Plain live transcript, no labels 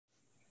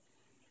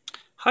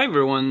Hi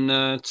everyone,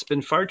 it's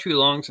been far too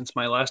long since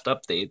my last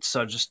update,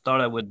 so I just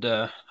thought I would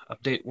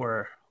update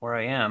where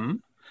I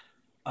am.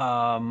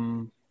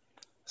 Um,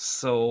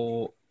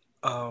 so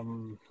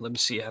let me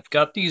see. I've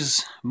got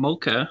these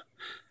mocha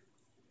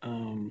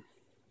um,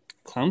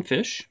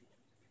 clownfish,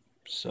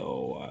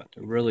 so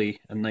they're really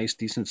a nice,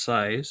 decent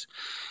size.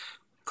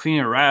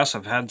 Cleaner wrasse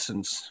I've had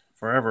since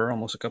forever,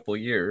 almost a couple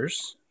of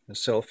years. The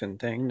Sailfin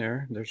Tang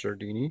there's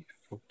Desjardini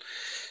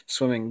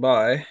swimming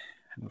by,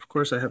 and of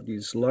course I have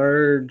these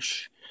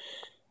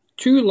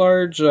two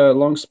large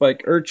long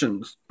spike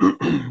urchins.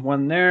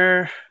 One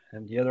there,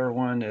 and the other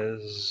one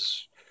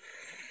is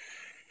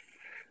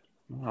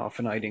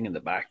often hiding in the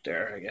back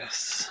there, I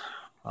guess.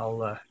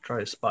 I'll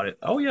try to spot it.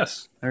 Oh,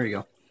 yes, there you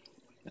go.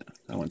 Yeah,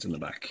 that one's in the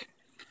back.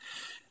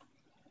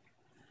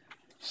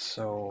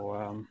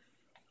 So,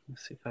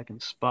 let's see if I can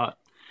spot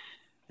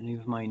any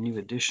of my new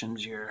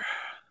additions here.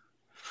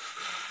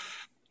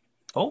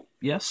 Oh,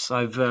 yes,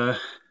 I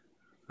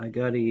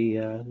got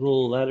a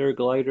little ladder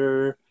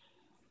glider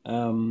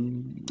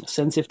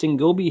sun-sifting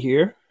Goby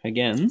here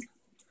again,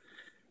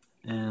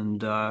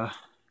 and I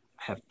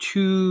have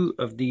two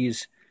of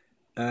these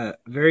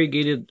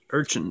variegated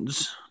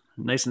urchins,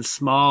 nice and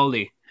small.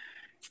 They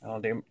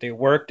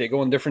work. They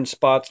go in different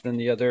spots than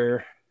the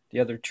other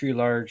two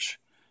large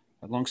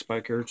long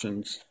spike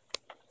urchins.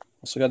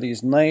 Also got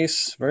these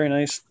nice, very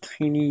nice,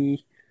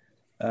 tiny,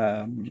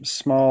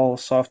 small,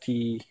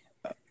 softy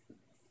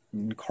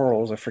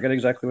corals. I forget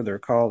exactly what they're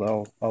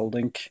called. I'll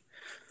link.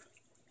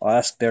 I'll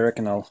ask Derek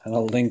and I'll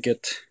link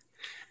it.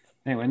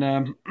 Anyway,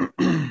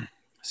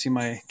 see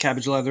my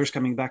cabbage leathers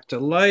coming back to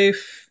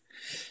life.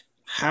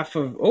 Half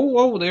of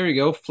oh there you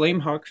go,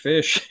 flame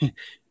hawkfish.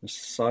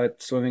 Saw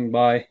it swimming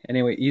by.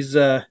 Anyway, he's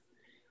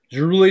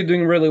really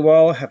doing really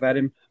well. I've had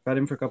him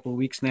for a couple of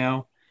weeks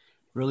now.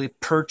 Really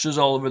perches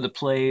all over the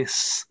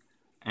place,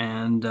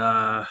 and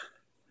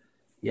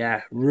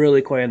yeah,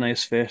 really quite a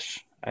nice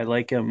fish. I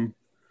like him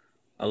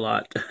a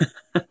lot.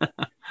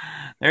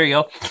 There you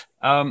go.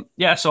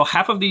 Yeah, so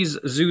half of these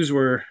zoos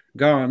were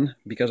gone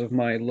because of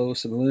my low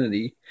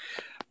salinity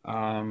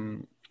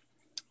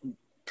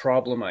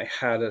problem I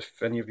had,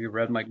 if any of you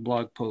read my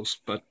blog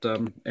post. But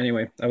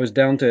anyway, I was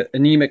down to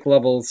anemic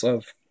levels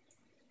of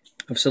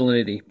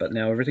salinity, but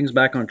now everything's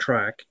back on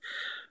track.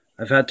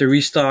 I've had to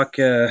restock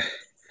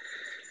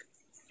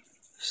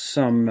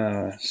some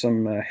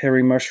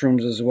hairy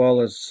mushrooms as well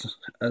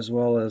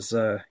as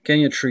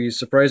Kenya trees.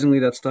 Surprisingly,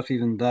 that stuff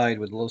even died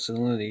with low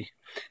salinity.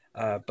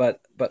 But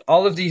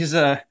all of these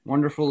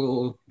wonderful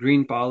little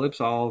green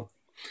polyps all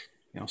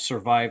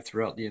survived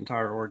throughout the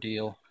entire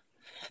ordeal.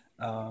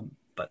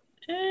 But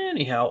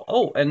anyhow,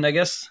 oh, and I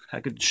guess I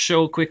could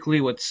show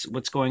quickly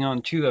what's going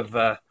on too.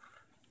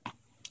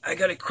 I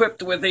got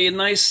equipped with a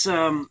nice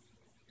GHL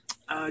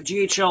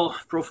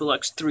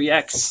ProfiLux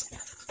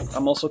 3X.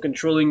 I'm also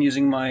controlling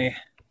using my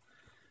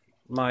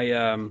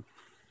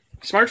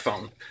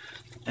smartphone.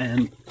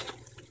 And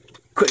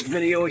quick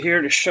video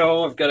here to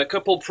show. I've got a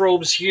couple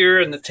probes here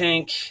in the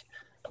tank.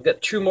 I've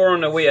got two more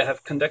on the way. I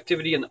have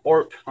conductivity and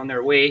ORP on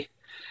their way.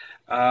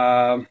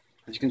 As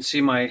you can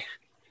see, my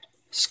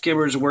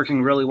skimmer's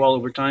working really well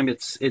over time.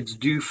 It's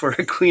due for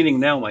a cleaning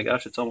now. My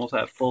gosh, it's almost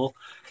half full.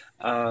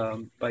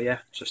 But yeah,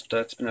 just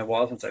it's been a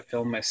while since I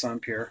filmed my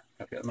sump here.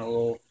 I've got my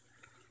little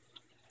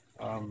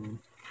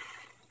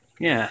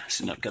yeah,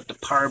 so I've got the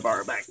power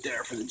bar back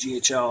there for the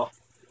GHL.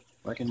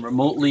 I can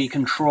remotely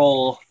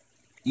control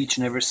each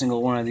and every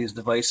single one of these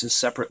devices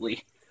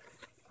separately.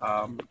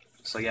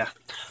 So yeah,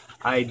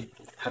 I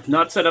have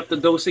not set up the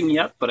dosing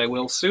yet, but I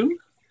will soon.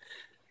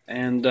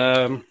 And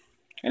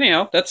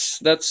anyhow,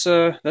 that's it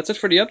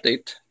for the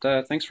update.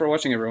 Thanks for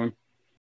watching, everyone.